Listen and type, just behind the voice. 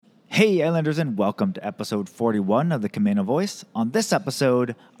Hey Islanders, and welcome to episode 41 of the Camino Voice. On this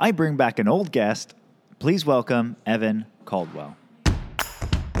episode, I bring back an old guest. Please welcome Evan Caldwell.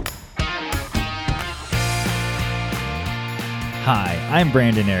 Hi, I'm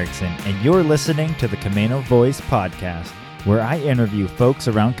Brandon Erickson, and you're listening to the Camino Voice podcast, where I interview folks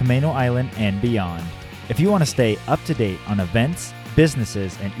around Camino Island and beyond. If you want to stay up to date on events,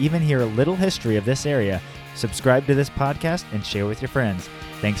 businesses, and even hear a little history of this area, subscribe to this podcast and share with your friends.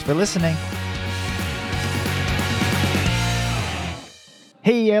 Thanks for listening.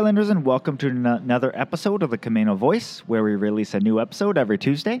 Hey Islanders, and welcome to another episode of the Camino Voice, where we release a new episode every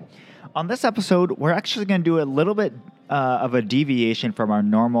Tuesday. On this episode, we're actually going to do a little bit of a deviation from our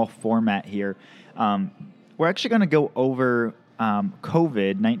normal format here. We're actually going to go over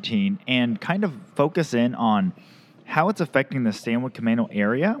COVID-19 and kind of focus in on how it's affecting the Stanwood Camino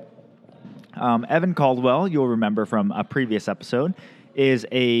area. Evan Caldwell, you'll remember from a previous episode, is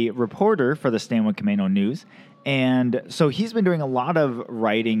a reporter for the Stanwood Camino News. And so he's been doing a lot of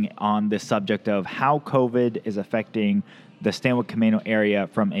writing on this subject of how COVID is affecting the Stanwood Camino area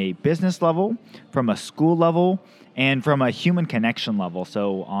from a business level, from a school level, and from a human connection level,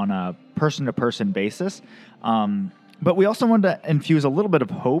 so on a person-to-person basis. But we also wanted to infuse a little bit of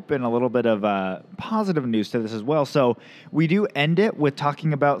hope and a little bit of positive news to this as well. So we do end it with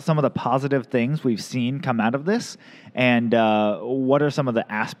talking about some of the positive things we've seen come out of this and what are some of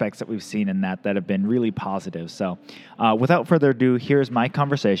the aspects that we've seen in that have been really positive. So without further ado, here's my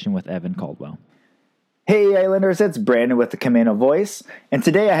conversation with Evan Caldwell. Hey Islanders, it's Brandon with the Camino Voice. And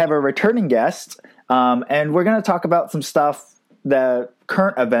today I have a returning guest, and we're going to talk about some stuff, the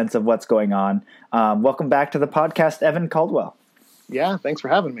current events of what's going on. Welcome back to the podcast, Evan Caldwell. Yeah, thanks for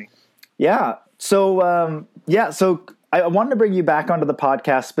having me. Yeah. So I wanted to bring you back onto the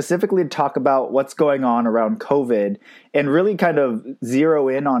podcast specifically to talk about what's going on around COVID and really kind of zero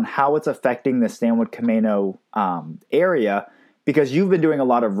in on how it's affecting the Stanwood Camino area, because you've been doing a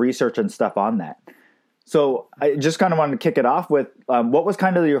lot of research and stuff on that. So I just kind of wanted to kick it off with what was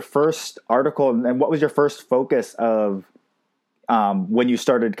kind of your first article and what was your first focus of when you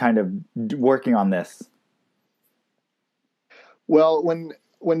started kind of working on this? Well,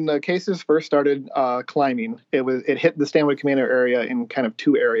 when the cases first started climbing, it hit the Stanwood Camino area in kind of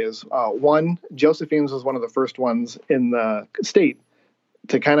two areas. One, Josephine's was one of the first ones in the state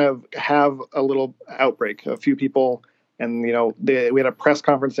to kind of have a little outbreak. A few people, and we had a press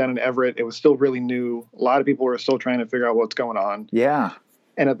conference down in Everett. It was still really new. A lot of people were still trying to figure out what's going on. Yeah.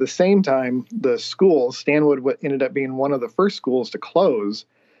 And at the same time, the schools, Stanwood ended up being one of the first schools to close.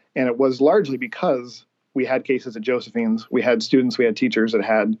 And it was largely because we had cases at Josephine's. We had students, we had teachers that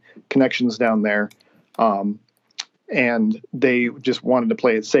had connections down there. And they just wanted to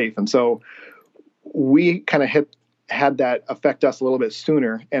play it safe. And so we kind of had that affect us a little bit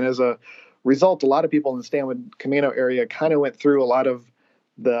sooner. And as a result, a lot of people in the Stanwood Camino area kind of went through a lot of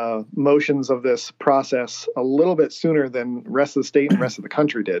the motions of this process a little bit sooner than the rest of the state and the rest of the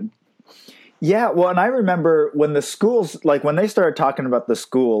country did. Yeah, well, and I remember when the schools, like when they started talking about the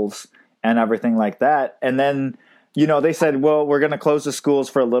schools and everything like that, and then, they said, well, we're going to close the schools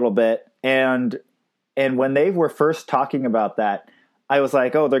for a little bit. And when they were first talking about that, I was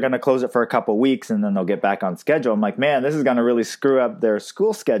like, oh, they're going to close it for a couple weeks and then they'll get back on schedule. I'm like, man, this is going to really screw up their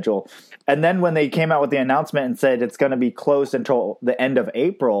school schedule. And then when they came out with the announcement and said it's going to be closed until the end of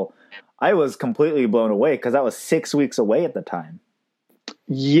April, I was completely blown away because that was 6 weeks away at the time.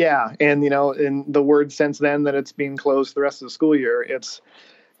 Yeah. And, in the word since then that it's being closed the rest of the school year, it's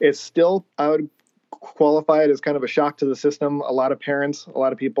still, I would qualify it as kind of a shock to the system. A lot of parents, a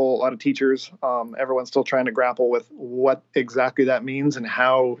lot of people, a lot of teachers, everyone's still trying to grapple with what exactly that means and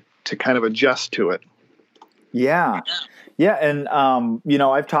how to kind of adjust to it. Yeah. Yeah. And,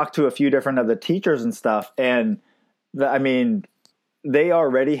 I've talked to a few different of the teachers and stuff, and they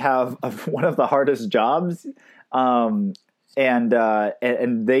already have one of the hardest jobs. And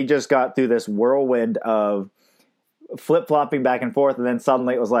they just got through this whirlwind of flip-flopping back and forth, and then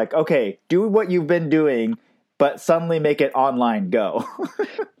suddenly it was like, okay, do what you've been doing, but suddenly make it online, go.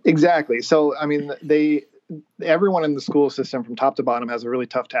 Exactly. So, everyone in the school system from top to bottom has a really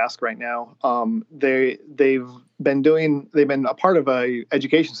tough task right now. They've been a part of a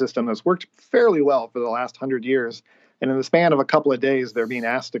education system that's worked fairly well for the last 100 years. And in the span of a couple of days, they're being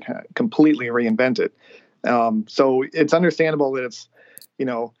asked to completely reinvent it. So it's understandable that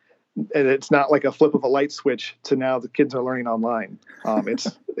it's not like a flip of a light switch to now the kids are learning online.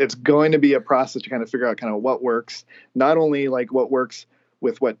 It's going to be a process to kind of figure out kind of what works, not only like what works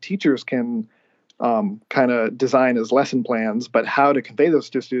with what teachers can kind of design as lesson plans, but how to convey those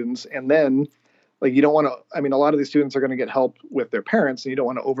to students. And then like you don't want to, I mean, a lot of these students are going to get help with their parents, and you don't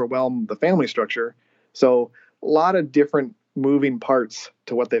want to overwhelm the family structure. So a lot of different moving parts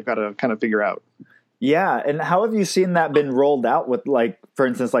to what they've got to kind of figure out. Yeah. And how have you seen that been rolled out with, like, for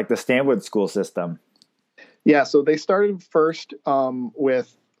instance, like the Stanwood school system? Yeah. So they started first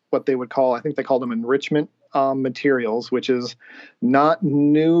with what they would call, I think they called them enrichment materials, which is not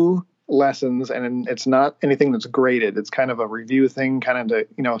new lessons, and it's not anything that's graded. It's kind of a review thing, kind of to,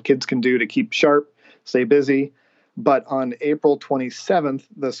 you know, kids can do to keep sharp, stay busy. But on April 27th,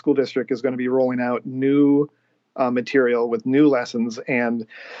 the school district is going to be rolling out new material with new lessons, and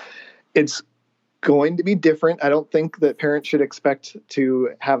it's going to be different. I don't think that parents should expect to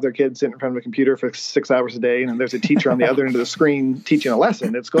have their kids sit in front of a computer for 6 hours a day and there's a teacher on the other end of the screen teaching a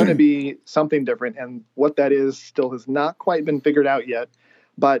lesson. It's going to be something different, and what that is still has not quite been figured out yet.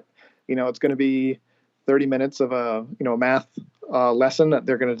 But you know, it's going to be 30 minutes of a, you know, math lesson that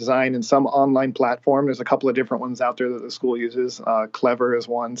they're going to design in some online platform. There's a couple of different ones out there that the school uses. Clever is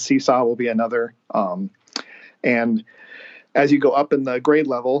one. Seesaw will be another. And as you go up in the grade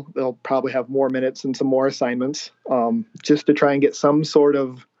level, they'll probably have more minutes and some more assignments, just to try and get some sort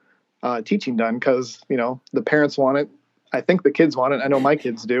of teaching done, because, you know, the parents want it. I think the kids want it. I know my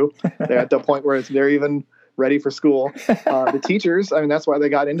kids do. They're at the point where they're even ready for school. The teachers, I mean, that's why they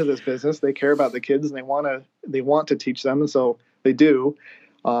got into this business. They care about the kids and they want to teach them. And so they do.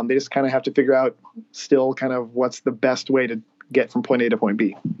 They just kind of have to figure out still kind of what's the best way to get from point A to point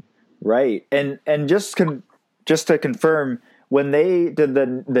B. Right. And just to confirm, when they did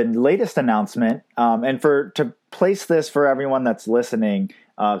the latest announcement, and to place this for everyone that's listening,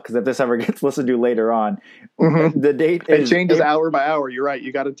 because if this ever gets listened to later on, the date it changes hour by hour. You're right.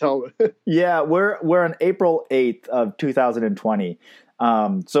 You got to tell. Yeah, we're on April 8th of 2020.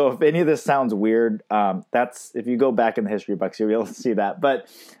 So if any of this sounds weird, that's, if you go back in the history books, you'll be able to see that. But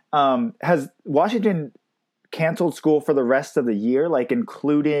has Washington canceled school for the rest of the year, like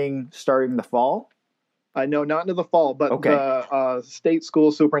including starting the fall? No, not into the fall, but okay. The state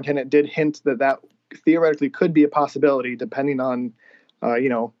school superintendent did hint that theoretically could be a possibility, depending on, you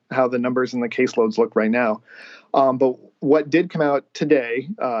know, how the numbers and the caseloads look right now. But what did come out today,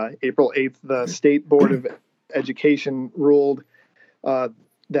 April 8th, the State Board of Education ruled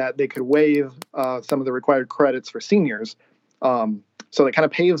that they could waive some of the required credits for seniors. So that kind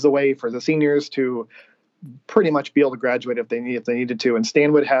of paves the way for the seniors to pretty much be able to graduate if they needed to. And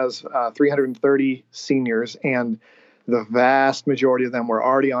Stanwood has 330 seniors, and the vast majority of them were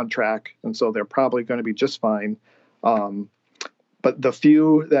already on track, and so they're probably going to be just fine. But the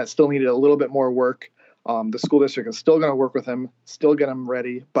few that still needed a little bit more work, the school district is still going to work with them, still get them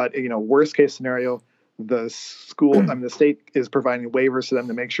ready. But, you know, worst case scenario, the state is providing waivers to them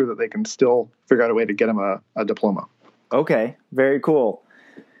to make sure that they can still figure out a way to get them a diploma. Okay, very cool.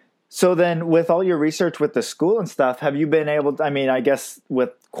 So then, with all your research with the school and stuff, have you been able to, I mean, I guess with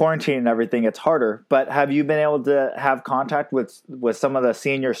quarantine and everything, it's harder, but have you been able to have contact with some of the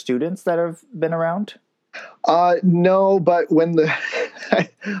senior students that have been around? No, but when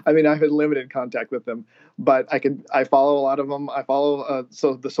I mean, I've had limited contact with them, but I follow a lot of them. I follow,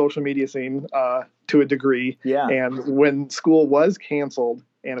 so the social media scene, to a degree. Yeah. And when school was canceled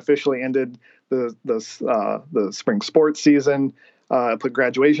and officially ended the spring sports season, put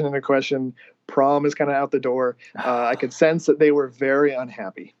graduation into question, prom is kind of out the door. I could sense that they were very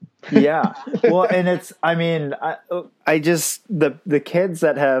unhappy. Yeah. Well, and it's, I mean, I just, the kids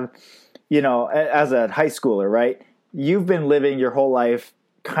that have, you know, as a high schooler, right? You've been living your whole life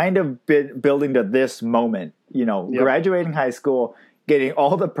kind of building to this moment, you know, yep. Graduating high school, getting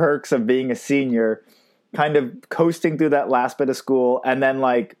all the perks of being a senior, kind of coasting through that last bit of school, and then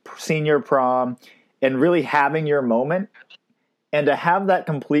like senior prom, and really having your moment. And to have that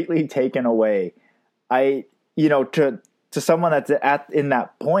completely taken away, you know, to someone that's in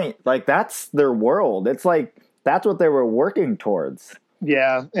that point, like that's their world. It's like, that's what they were working towards.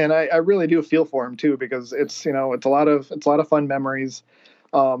 Yeah. And I really do feel for them too, because it's, you know, it's a lot of fun memories.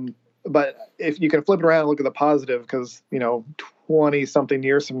 But if you can flip it around and look at the positive, because, you know, 20 something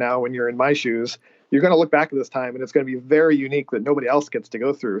years from now, when you're in my shoes, you're going to look back at this time and it's going to be very unique that nobody else gets to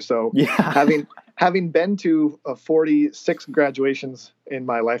go through. So yeah. having been to 46 graduations in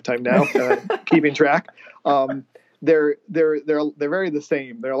my lifetime now, keeping track, they're very the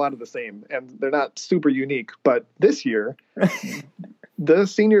same. They're a lot of the same, and they're not super unique. But this year, the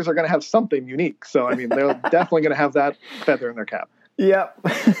seniors are going to have something unique. So, I mean, they're definitely going to have that feather in their cap. Yep.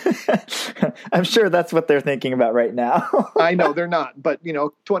 I'm sure that's what they're thinking about right now. I know they're not, but, you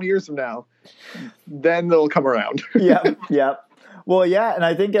know, 20 years from now, then they'll come around. Yep. Well, yeah. And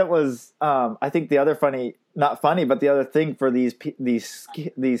I think it was, I think the other funny not funny, but the other thing for these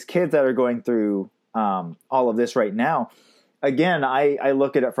kids that are going through all of this right now, again, I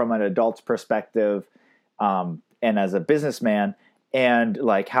look at it from an adult's perspective, and as a businessman, and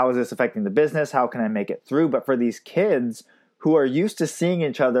like, how is this affecting the business? How can I make it through? But for these kids who are used to seeing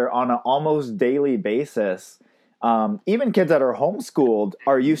each other on an almost daily basis, even kids that are homeschooled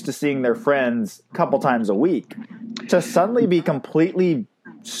are used to seeing their friends a couple times a week, to suddenly be completely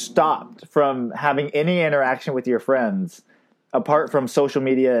stopped from having any interaction with your friends apart from social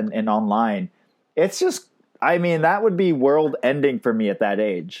media and online. It's just, I mean, that would be world ending for me at that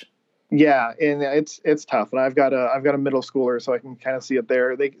age. Yeah, and it's tough. And I've got a middle schooler, so I can kind of see it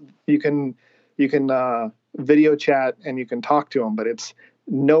there. You can video chat and you can talk to them, but it's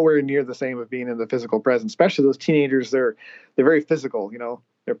nowhere near the same of being in the physical presence. Especially those teenagers, they're very physical. You know,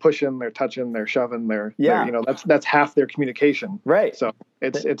 they're pushing, they're touching, they're shoving, they're you know, that's half their communication. Right. So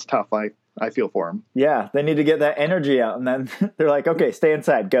it's tough. I feel for them. Yeah, they need to get that energy out, and then they're like, okay, stay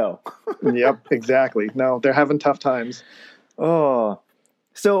inside, go. Yep, exactly. No, they're having tough times. Oh,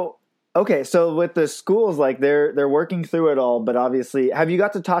 so okay, so with the schools, like they're working through it all, but obviously, have you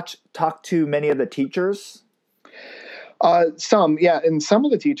got to talk to many of the teachers? Some, yeah, and some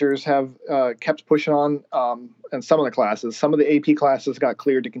of the teachers have kept pushing on, and some of the classes. Some of the AP classes got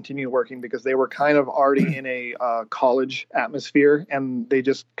cleared to continue working because they were kind of already in a college atmosphere, and they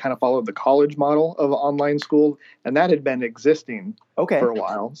just kind of followed the college model of online school, and that had been existing for a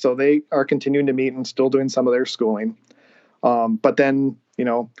while. So they are continuing to meet and still doing some of their schooling. But then, you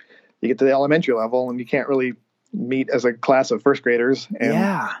know, you get to the elementary level, and you can't really meet as a class of first graders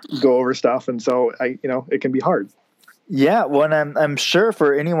and go over stuff, and so it can be hard. Yeah, well, and I'm sure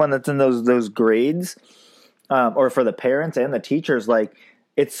for anyone that's in those grades, or for the parents and the teachers, like,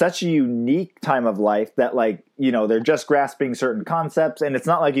 it's such a unique time of life that, like, you know, they're just grasping certain concepts, and it's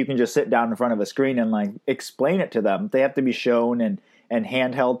not like you can just sit down in front of a screen and like explain it to them. They have to be shown and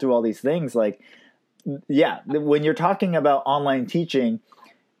handheld through all these things. Like, yeah, when you're talking about online teaching,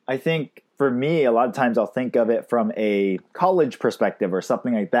 I think for me, a lot of times I'll think of it from a college perspective or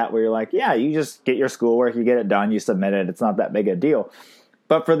something like that, where you're like, yeah, you just get your schoolwork, you get it done, you submit it. It's not that big a deal.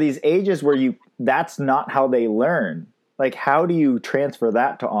 But for these ages where that's not how they learn, like, how do you transfer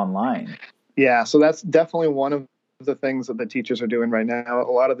that to online? Yeah, so that's definitely one of the things that the teachers are doing right now. A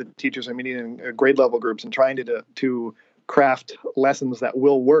lot of the teachers are meeting in grade level groups and trying to craft lessons that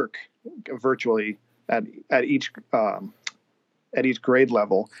will work virtually at each grade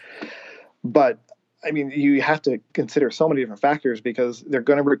level. But I mean, you have to consider so many different factors because they're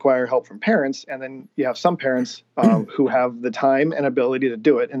going to require help from parents. And then you have some parents who have the time and ability to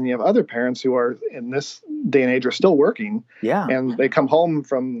do it. And you have other parents who are, in this day and age, are still working. Yeah. And they come home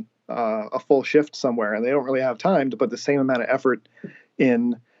from a full shift somewhere, and they don't really have time to put the same amount of effort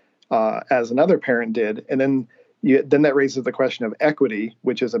in as another parent did. And then that raises the question of equity,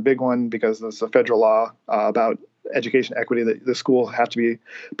 which is a big one because there's a federal law about education equity that the school have to be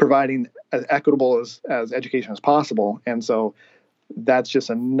providing as equitable as education as possible. And so that's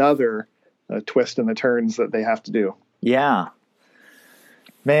just another twist in the turns that they have to do. Yeah.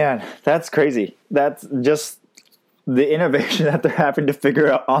 Man, that's crazy. That's just the innovation that they're having to figure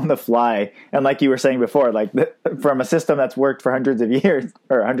out on the fly. And like you were saying before, like from a system that's worked for hundreds of years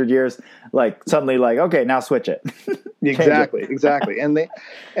or 100 years, like suddenly like, okay, now switch it. Exactly.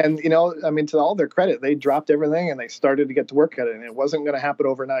 And you know, I mean, to all their credit, they dropped everything and they started to get to work at it, and it wasn't going to happen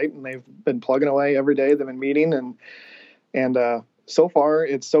overnight. And they've been plugging away every day. They've been meeting and so far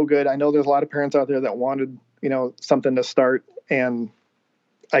it's so good. I know there's a lot of parents out there that wanted, you know, something to start, and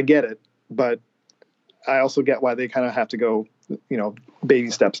I get it, but I also get why they kind of have to go, you know, baby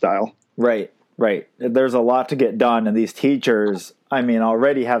step style. Right. There's a lot to get done. And these teachers, I mean,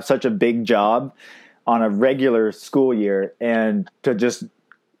 already have such a big job on a regular school year, and to just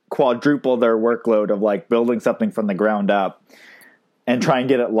quadruple their workload of like building something from the ground up and try and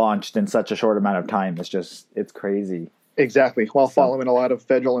get it launched in such a short amount of time. It's crazy. Exactly. While following a lot of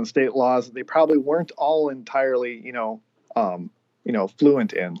federal and state laws, they probably weren't all entirely,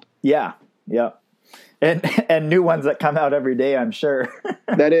 fluent in. Yeah. And new ones that come out every day, I'm sure.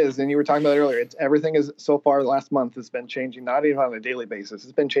 That is, and you were talking about it earlier. Everything is so far last month has been changing, not even on a daily basis.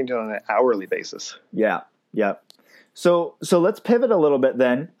 It's been changing on an hourly basis. Yeah. So let's pivot a little bit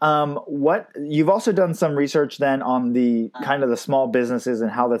then. What you've also done some research then on the kind of the small businesses and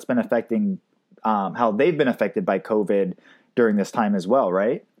how that's been affecting, how they've been affected by COVID during this time as well,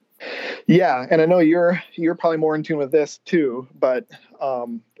 right? Yeah, and I know you're probably more in tune with this too, but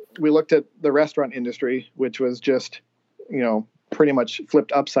we looked at the restaurant industry, which was just, you know, pretty much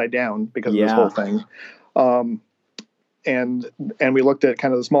flipped upside down because of this whole thing. And we looked at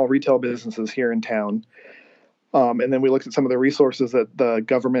kind of the small retail businesses here in town. And then we looked at some of the resources that the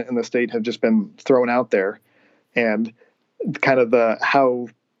government and the state have just been thrown out there, and kind of the how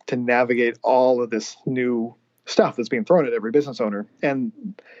to navigate all of this new stuff that's being thrown at every business owner. And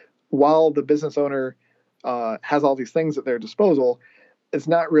while the business owner has all these things at their disposal, it's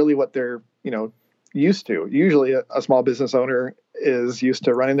not really what they're used to. Usually, a small business owner is used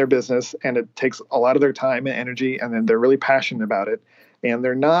to running their business, and it takes a lot of their time and energy, and then they're really passionate about it, and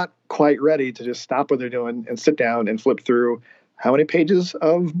they're not quite ready to just stop what they're doing and sit down and flip through how many pages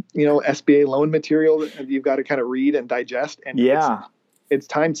of SBA loan material that you've got to kind of read and digest. And it's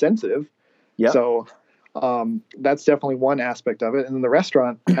time sensitive. Yeah. So that's definitely one aspect of it. And then the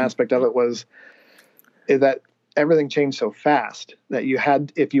restaurant aspect of it is that everything changed so fast that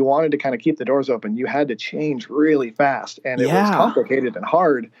if you wanted to kind of keep the doors open, you had to change really fast. And it was complicated and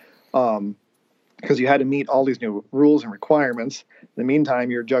hard because you had to meet all these new rules and requirements. In the meantime,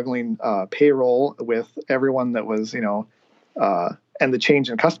 you're juggling payroll with everyone that was, and the change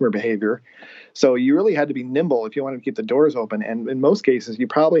in customer behavior. So you really had to be nimble if you wanted to keep the doors open. And in most cases, you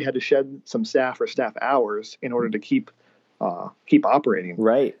probably had to shed some staff or staff hours in order to keep operating.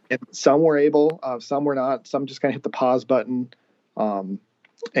 Right. And some were able, some were not. Some just kind of hit the pause button, and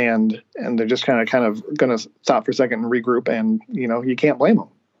they're just kind of going to stop for a second and regroup. And you can't blame them.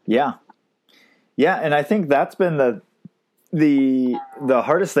 Yeah, yeah, and I think that's been the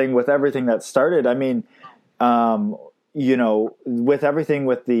hardest thing with everything that started. I mean, with everything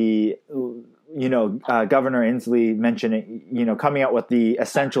with the Governor Inslee mentioning, coming out with the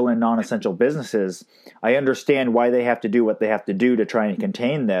essential and non-essential businesses, I understand why they have to do what they have to do to try and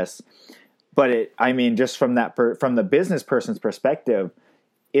contain this. But just from from the business person's perspective,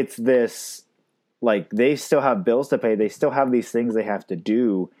 it's this, like, they still have bills to pay. They still have these things they have to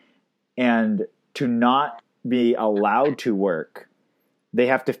do. And to not be allowed to work, they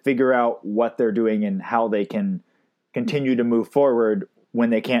have to figure out what they're doing and how they can continue to move forward when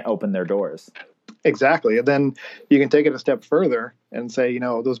they can't open their doors. Exactly. And then you can take it a step further and say,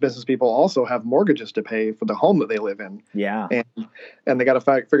 those business people also have mortgages to pay for the home that they live in. Yeah. And they got to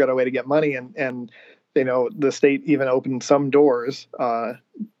figure out a way to get money. And the state even opened some doors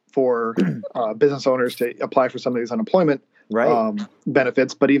for business owners to apply for some of these unemployment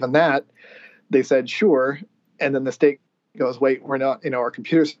benefits. But even that, they said, sure. And then the state goes, wait, we're not, our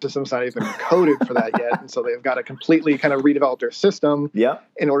computer system's not even coded for that yet. And so they've got to completely kind of redevelop their system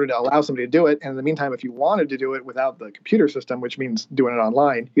in order to allow somebody to do it. And in the meantime, if you wanted to do it without the computer system, which means doing it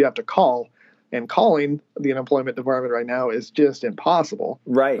online, you'd have to call. And calling the unemployment department right now is just impossible.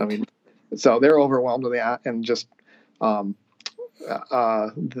 Right. I mean, so they're overwhelmed with that, and just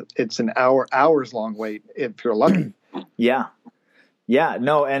it's an hours long wait if you're lucky. Yeah. Yeah,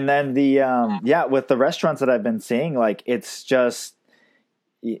 no, and then with the restaurants that I've been seeing, like, it's just,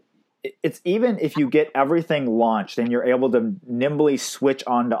 it's even if you get everything launched and you're able to nimbly switch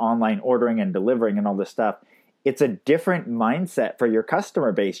on to online ordering and delivering and all this stuff, it's a different mindset for your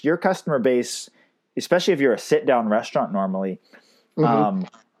customer base. Your customer base, especially if you're a sit-down restaurant normally,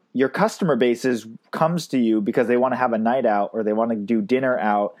 your customer base comes to you because they want to have a night out, or they want to do dinner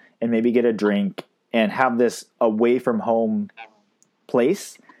out and maybe get a drink and have this away from home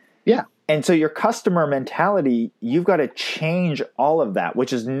place. Yeah. And so your customer mentality, you've got to change all of that,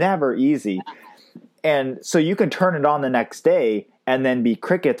 which is never easy. And so you can turn it on the next day and then be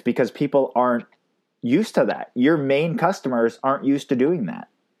crickets because people aren't used to that. Your main customers aren't used to doing that.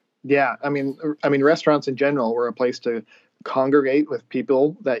 Yeah. I mean, restaurants in general were a place to congregate with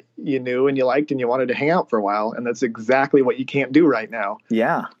people that you knew and you liked and you wanted to hang out for a while. And that's exactly what you can't do right now.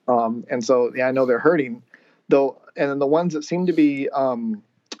 Yeah. And so, I know they're hurting though. And then the ones that seem to be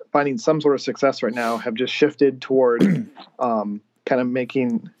finding some sort of success right now have just shifted toward kind of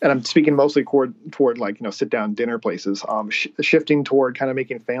making, and I'm speaking mostly toward like, sit down dinner places, shifting toward kind of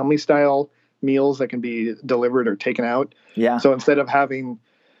making family style meals that can be delivered or taken out. Yeah. So instead of having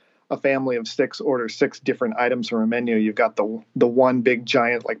a family of 6 order 6 different items from a menu, you've got the one big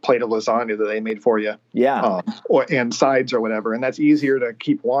giant like plate of lasagna that they made for you. Yeah. And sides or whatever. And that's easier to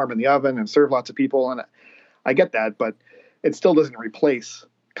keep warm in the oven and serve lots of people. And I get that, but it still doesn't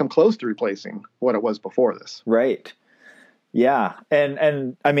come close to replacing what it was before this. Right. Yeah.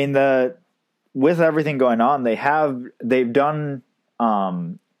 And I mean, with everything going on, they've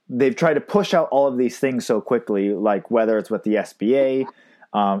tried to push out all of these things so quickly, like whether it's with the SBA,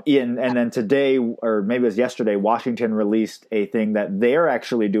 and then today, or maybe it was yesterday, Washington released a thing that they're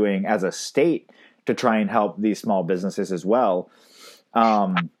actually doing as a state to try and help these small businesses as well.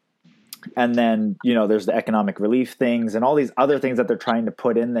 And then, there's the economic relief things and all these other things that they're trying to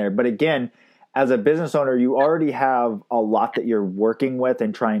put in there. But again, as a business owner, you already have a lot that you're working with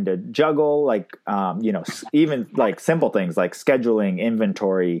and trying to juggle, like, even like simple things like scheduling,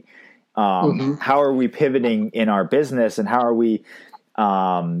 inventory. How are we pivoting in our business, and how are we,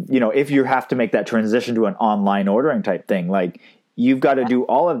 if you have to make that transition to an online ordering type thing, like you've got to do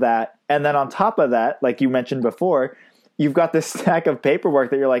all of that. And then on top of that, like you mentioned before, you've got this stack of paperwork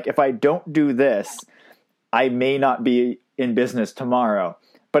that you're like, if I don't do this, I may not be in business tomorrow.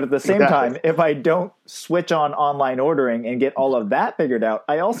 But at the same time, if I don't switch on online ordering and get all of that figured out,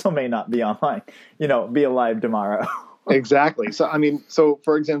 I also may not be online, be alive tomorrow. Exactly. So, I mean,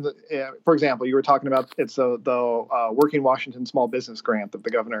 for example, you were talking about the Working Washington Small Business Grant that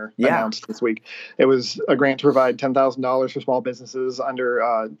the governor announced this week. It was a grant to provide $10,000 for small businesses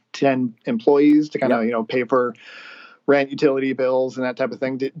under 10 employees to kind of, pay for rent, utility bills, and that type of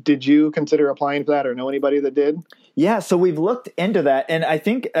thing. Did you consider applying for that, or know anybody that did? Yeah, so we've looked into that, and I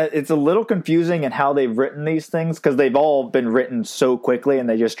think it's a little confusing in how they've written these things, because they've all been written so quickly, and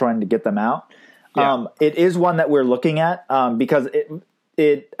they're just trying to get them out. Yeah. It is one that we're looking at, because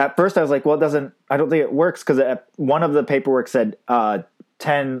it at first I was like, well, I don't think it works, because one of the paperwork said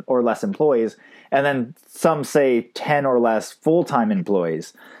 10 or less employees, and then some say 10 or less full-time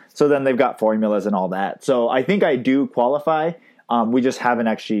employees. So then they've got formulas and all that. So I think I do qualify. We just haven't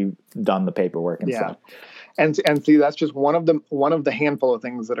actually done the paperwork and stuff. And see, that's just one of the handful of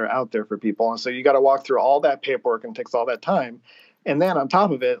things that are out there for people. And so you got to walk through all that paperwork, and it takes all that time. And then on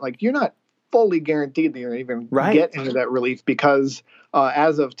top of it, like, you're not fully guaranteed that you're even get into that relief, because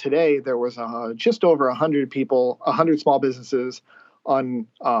as of today, there was just over 100 small businesses in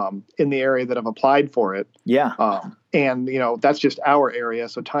the area that have applied for it. Yeah. And that's just our area.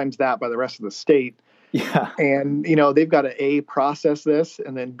 So times that by the rest of the state. Yeah. And, they've got to A, process this,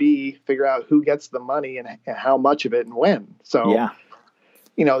 and then B, figure out who gets the money and how much of it and when. So,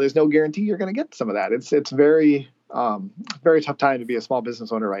 there's no guarantee you're going to get some of that. It's very, very tough time to be a small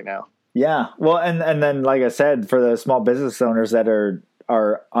business owner right now. Yeah. Well, and then, like I said, for the small business owners that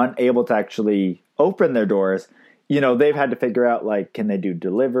are unable to actually open their doors, they've had to figure out, like, can they do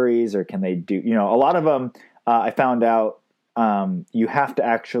deliveries, or can they do, a lot of them, I found out, you have to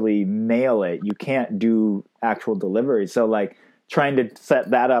actually mail it. You can't do actual deliveries. So, like, trying to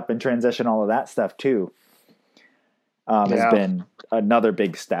set that up and transition all of that stuff too, has been another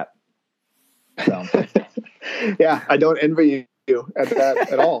big step. So, yeah, I don't envy you at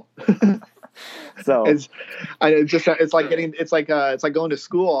that at all. So it's like going to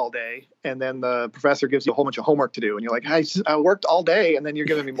school all day, and then the professor gives you a whole bunch of homework to do, and you're like, I worked all day, and then you're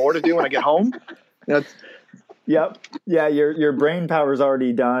giving me more to do when I get home. Yep. Yeah. Your brain power is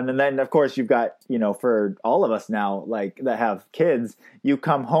already done. And then, of course, you've got, for all of us now, like, that have kids, you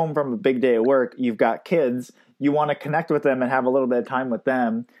come home from a big day of work, you've got kids, you want to connect with them and have a little bit of time with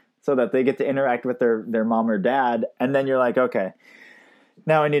them so that they get to interact with their mom or dad. And then you're like, okay,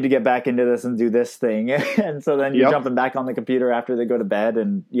 now I need to get back into this and do this thing. And so then you're jumping back on the computer after they go to bed.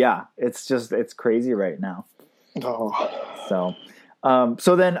 And it's crazy right now. Oh,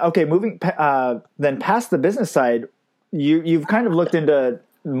 so then, okay, moving then past the business side, you've kind of looked into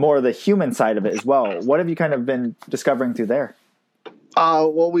more of the human side of it as well. What have you kind of been discovering through there?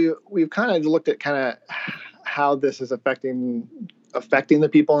 Well, we've kind of looked at kind of how this is affecting the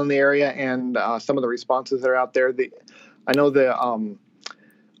people in the area, and some of the responses that are out there. I know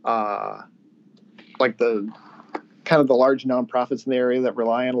like the kind of the large nonprofits in the area that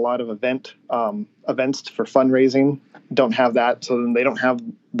rely on a lot of events for fundraising don't have that, so then they don't have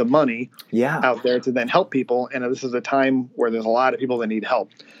the money out there to then help people. And this is a time where there's a lot of people that need help,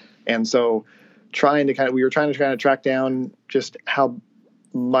 and so we were trying to kind of track down just how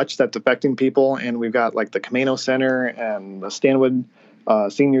much that's affecting people. And we've got, like, the Camano Center and the Stanwood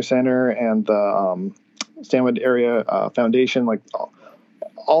Senior Center and the Stanwood Area Foundation, like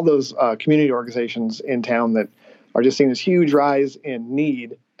all those community organizations in town that are just seeing this huge rise in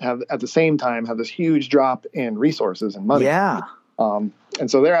need, have at the same time have this huge drop in resources and money. Yeah. And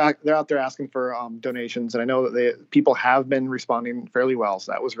so they're out there asking for donations, and I know that people have been responding fairly well.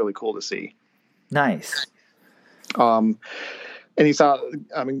 So that was really cool to see. Nice. And you saw,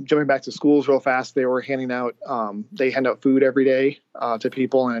 jumping back to schools real fast, they were handing out, they hand out food every day to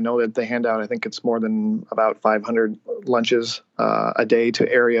people. And I know that they hand out, I think it's more than about 500 lunches a day to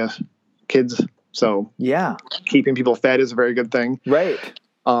area kids. So keeping people fed is a very good thing. Right.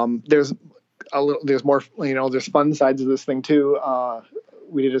 There's more, there's fun sides of this thing too.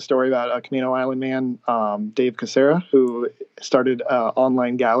 We did a story about a Camino Island man, Dave Casera, who started an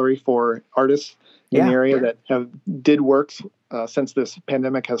online gallery for artists in the area that did works since this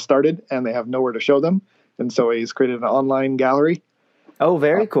pandemic has started, and they have nowhere to show them. And so he's created an online gallery. Oh,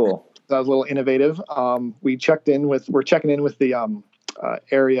 very cool. that was a little innovative. We're checking in with the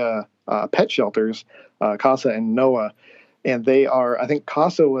area pet shelters, CASA and NOAA, and I think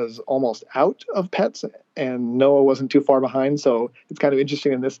CASA was almost out of pets, and NOAA wasn't too far behind. So it's kind of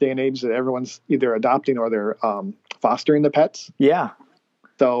interesting in this day and age that everyone's either adopting or they're fostering the pets. Yeah.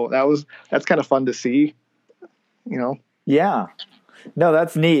 So that's kind of fun to see, Yeah. No,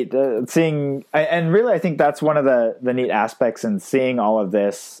 that's neat. Seeing, and really, I think that's one of the neat aspects in seeing all of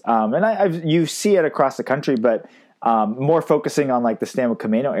this. And you see it across the country, but more focusing on like the Stanwood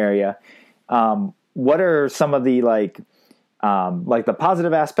Camano area. What are some of the like the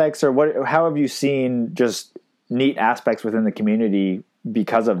positive aspects, or how have you seen just neat aspects within the community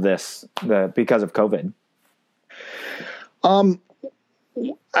because of this, because of COVID?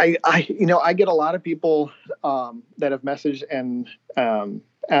 I get a lot of people that have messaged and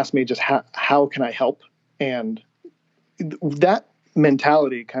asked me just how can I help, and that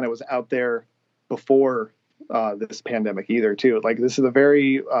mentality kind of was out there before this pandemic either too. Like, this is a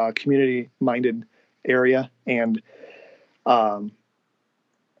very community minded area, and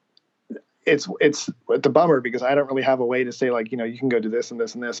it's a bummer because I don't really have a way to say, like, you can go do this and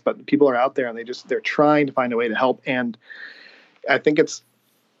this and this, but people are out there and they're trying to find a way to help. And I think it's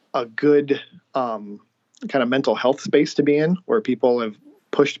a good kind of mental health space to be in, where people have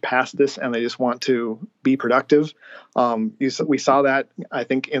pushed past this and they just want to be productive. We saw that, I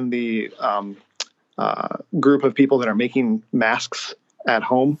think, in the group of people that are making masks at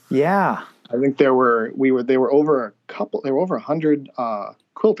home. Yeah. I think they were over 100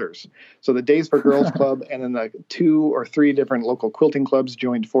 quilters. So the Days for Girls Club and then the 2 or 3 different local quilting clubs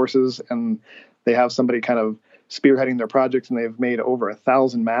joined forces, and they have somebody kind of spearheading their projects, and they've made over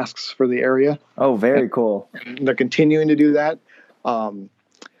 1,000 masks for the area. Oh, very cool. And they're continuing to do that. And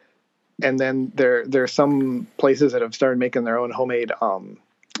then there are some places that have started making their own homemade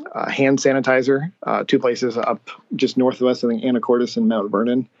hand sanitizer. 2 places up just northwest, I think, Anacortes and Mount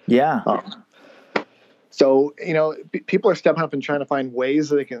Vernon. Yeah. So, people are stepping up and trying to find ways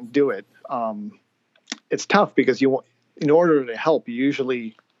that they can do it. It's tough because in order to help, you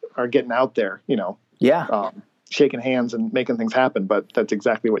usually are getting out there, Yeah. Shaking hands and making things happen, but that's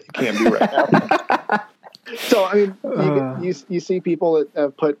exactly what you can't do right now. So, I mean, you see people that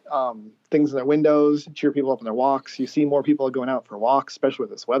have put things in their windows, cheer people up on their walks. You see more people going out for walks, especially with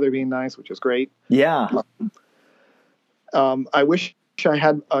this weather being nice, which is great. Yeah. I wish I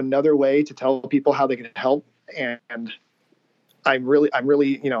had another way to tell people how they can help, and I'm really,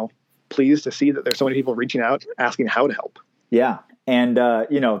 pleased to see that there's so many people reaching out, asking how to help. Yeah. And,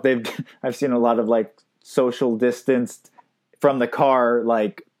 I've seen a lot of like social distanced from the car,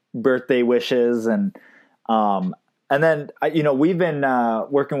 like birthday wishes. And then, we've been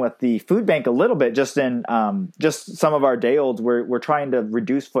working with the food bank a little bit, just in just some of our day olds. We're trying to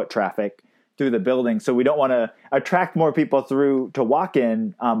reduce foot traffic through the building. So we don't want to attract more people through to walk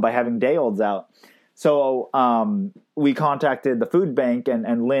in by having day olds out. So we contacted the food bank,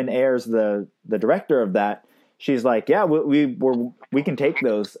 and Lynn Ayers, the director of that, she's like, yeah, we can take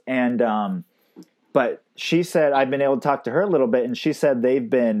those. And but she said, I've been able to talk to her a little bit, and she said they've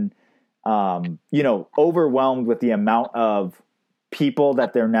been overwhelmed with the amount of people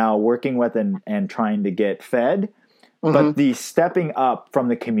that they're now working with and trying to get fed. Mm-hmm. But the stepping up from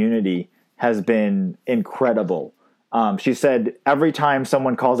the community has been incredible. She said every time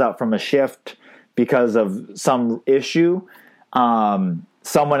someone calls out from a shift because of some issue,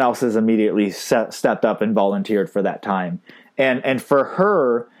 someone else has immediately stepped up and volunteered for that time. And for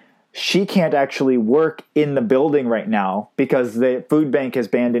her, she can't actually work in the building right now because the food bank has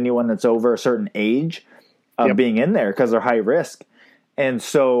banned anyone that's over a certain age of being in there because they're high risk. And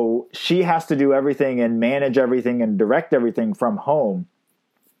so she has to do everything and manage everything and direct everything from home.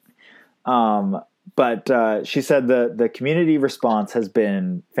 But she said the community response has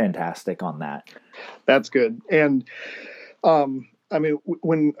been fantastic on that. That's good. And, I mean,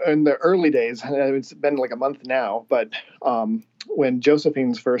 when in the early days, it's been like a month now, but when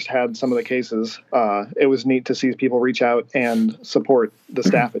Josephine's first had some of the cases, it was neat to see people reach out and support the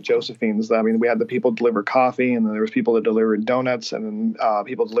staff at Josephine's. I mean, we had the people deliver coffee, and then there was people that delivered donuts, and then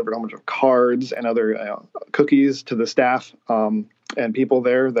people delivered a whole bunch of cards and other cookies to the staff, and people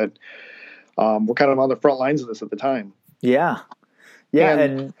there that were kind of on the front lines of this at the time. Yeah. Yeah.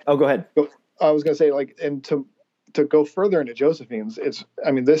 And go ahead. I was going to say, like, and to go further into Josephine's,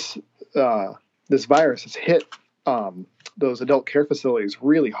 this virus has hit those adult care facilities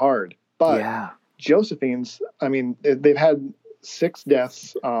really hard. But Josephine's, I mean, they've had 6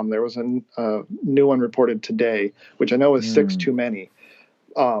 deaths. There was a new one reported today, which I know is 6 too many.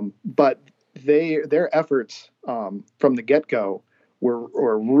 But their efforts from the get-go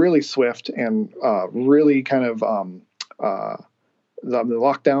were really swift and really kind of the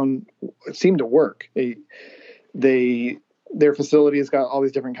lockdown seemed to work. Their facility has got all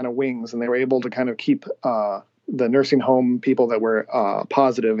these different kind of wings, and they were able to kind of keep the nursing home people that were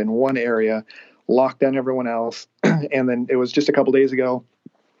positive in one area, lock down everyone else. And then it was just a couple days ago,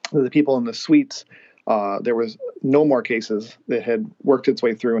 the people in the suites, there was no more cases that had worked its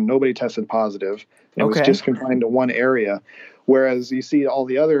way through, and nobody tested positive. It was just confined to one area. Whereas you see all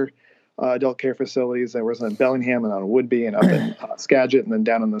the other adult care facilities, there was in Bellingham and on Woodby and up in Skagit, and then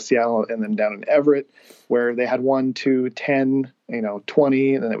down in the Seattle, and then down in Everett, where they had 1, 2, 10,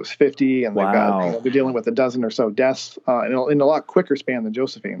 20, and then it was 50, and they're dealing with a dozen or so deaths in a lot quicker span than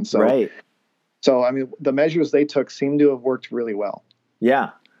Josephine. So, right. So I mean, the measures they took seem to have worked really well.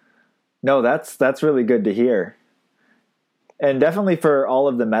 Yeah. No, that's really good to hear. And definitely for all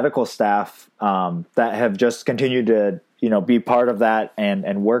of the medical staff that have just continued to, be part of that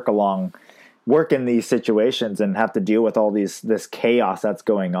and work in these situations and have to deal with all this chaos that's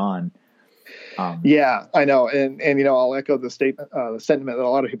going on. Yeah, I know. And I'll echo the statement, the sentiment that a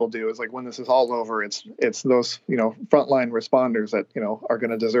lot of people do is like, when this is all over, it's those, frontline responders that, are going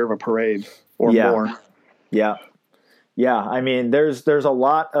to deserve a parade or more. Yeah. Yeah. I mean, there's a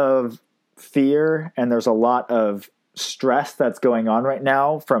lot of fear and there's a lot of stress that's going on right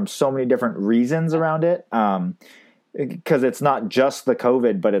now from so many different reasons around it. Because it's not just the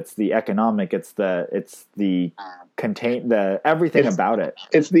COVID, but it's the economic, it's the everything about it.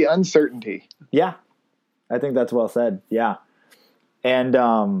 It's the uncertainty. Yeah. I think that's well said. Yeah.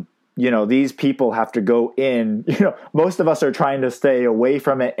 And, these people have to go in, most of us are trying to stay away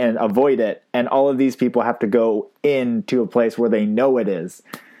from it and avoid it. And all of these people have to go into a place where they know it is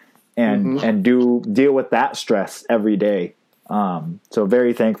and deal with that stress every day. So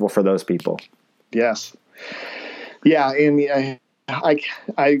very thankful for those people. Yes. Yeah. And I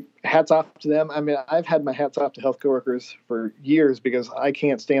hats off to them. I mean, I've had my hats off to healthcare workers for years because I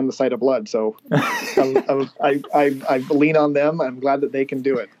can't stand the sight of blood. So I lean on them. I'm glad that they can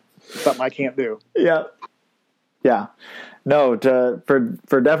do it. It's something I can't do. Yeah. Yeah. No,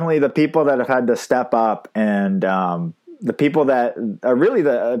 for definitely the people that have had to step up and the people that are really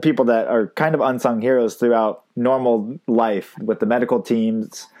the people that are kind of unsung heroes throughout normal life with the medical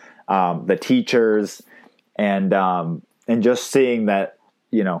teams, the teachers, and just seeing that,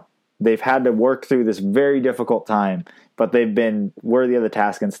 they've had to work through this very difficult time, but they've been worthy of the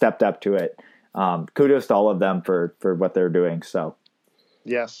task and stepped up to it. Kudos to all of them for what they're doing. So,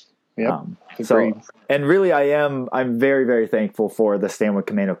 yes. Yep. And really I'm very, very thankful for the Stanwood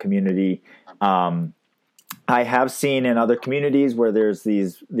Camano community. I have seen in other communities where there's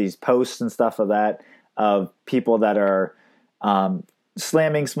these posts and stuff of people that are,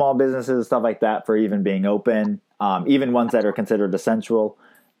 slamming small businesses and stuff like that for even being open, even ones that are considered essential.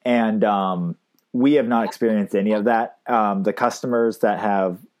 And we have not experienced any of that. The customers that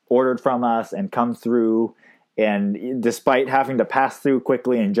have ordered from us and come through, and despite having to pass through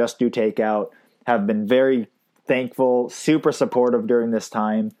quickly and just do takeout, have been very thankful, super supportive during this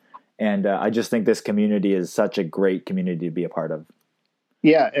time. And I just think this community is such a great community to be a part of.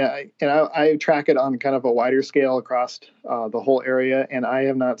 Yeah, and I track it on kind of a wider scale across the whole area, and I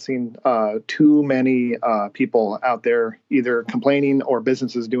have not seen too many people out there either complaining or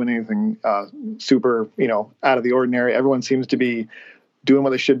businesses doing anything super, out of the ordinary. Everyone seems to be doing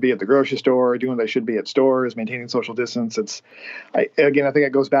what they should be at the grocery store, doing what they should be at stores, maintaining social distance. I think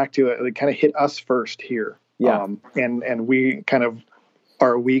it goes back to it kind of hit us first here. Yeah. And we kind of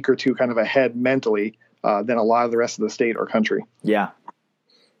are a week or two kind of ahead mentally than a lot of the rest of the state or country. Yeah.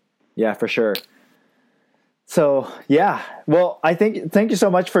 Yeah, for sure. So, yeah. Well, thank you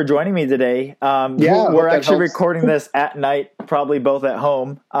so much for joining me today. We're actually recording this at night, probably both at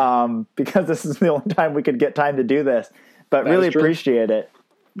home, because this is the only time we could get time to do this, but really appreciate it.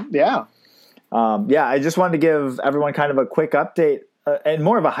 Yeah. I just wanted to give everyone kind of a quick update and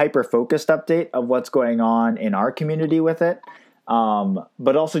more of a hyper-focused update of what's going on in our community with it.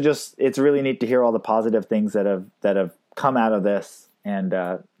 But also just, it's really neat to hear all the positive things that have come out of this and,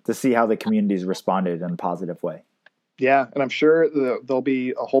 to see how the community's responded in a positive way. Yeah. And I'm sure there'll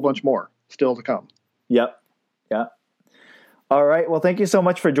be a whole bunch more still to come. Yep. Yeah. All right. Well, thank you so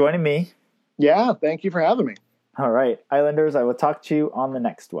much for joining me. Yeah. Thank you for having me. All right. Islanders, I will talk to you on the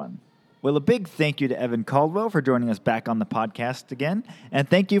next one. Well, a big thank you to Evan Caldwell for joining us back on the podcast again. And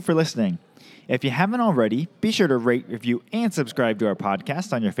thank you for listening. If you haven't already, be sure to rate, review, and subscribe to our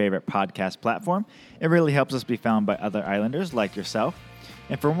podcast on your favorite podcast platform. It really helps us be found by other Islanders like yourself.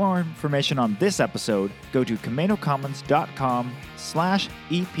 And for more information on this episode, go to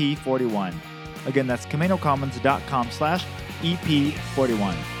CamanoCommons.com/EP41. Again, that's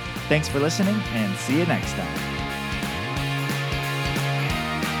CaminoCommons.com/EP41. Thanks for listening, and see you next time.